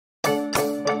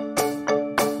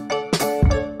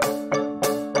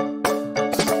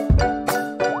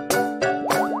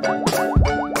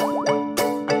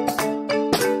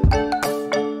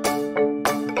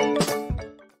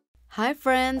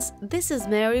this is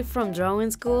Mary from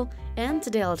drawing school, and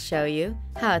today I'll show you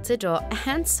how to draw a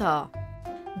handsaw.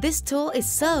 This tool is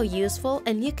so useful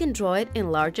and you can draw it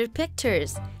in larger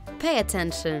pictures. Pay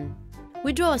attention.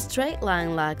 We draw a straight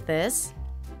line like this.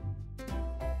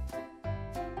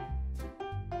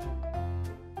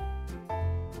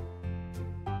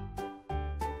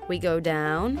 We go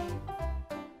down.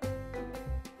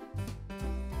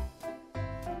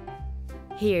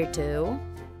 Here too.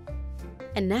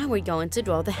 And now we're going to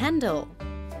draw the handle.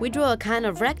 We draw a kind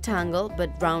of rectangle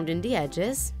but round in the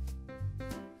edges.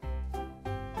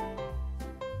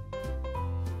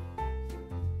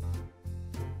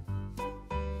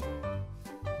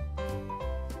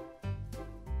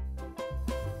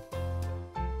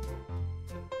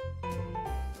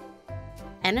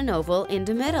 And an oval in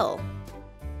the middle.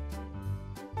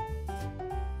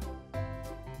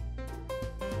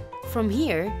 From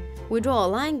here, we draw a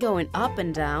line going up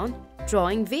and down,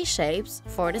 drawing V-shapes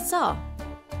for the saw.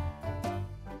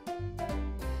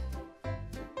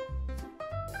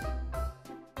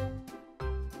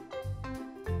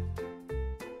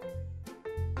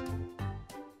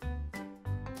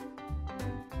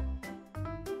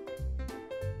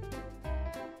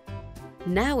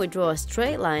 Now we draw a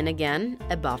straight line again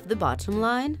above the bottom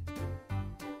line.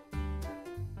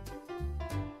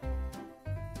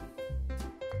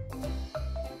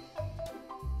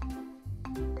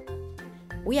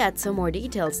 We add some more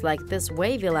details like this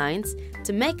wavy lines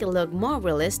to make it look more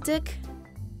realistic.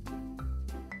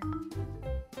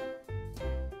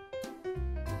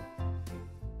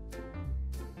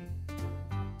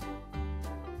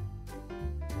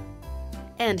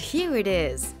 And here it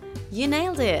is! You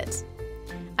nailed it!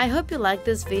 I hope you liked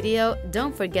this video.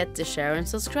 Don't forget to share and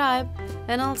subscribe,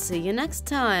 and I'll see you next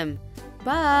time.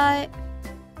 Bye!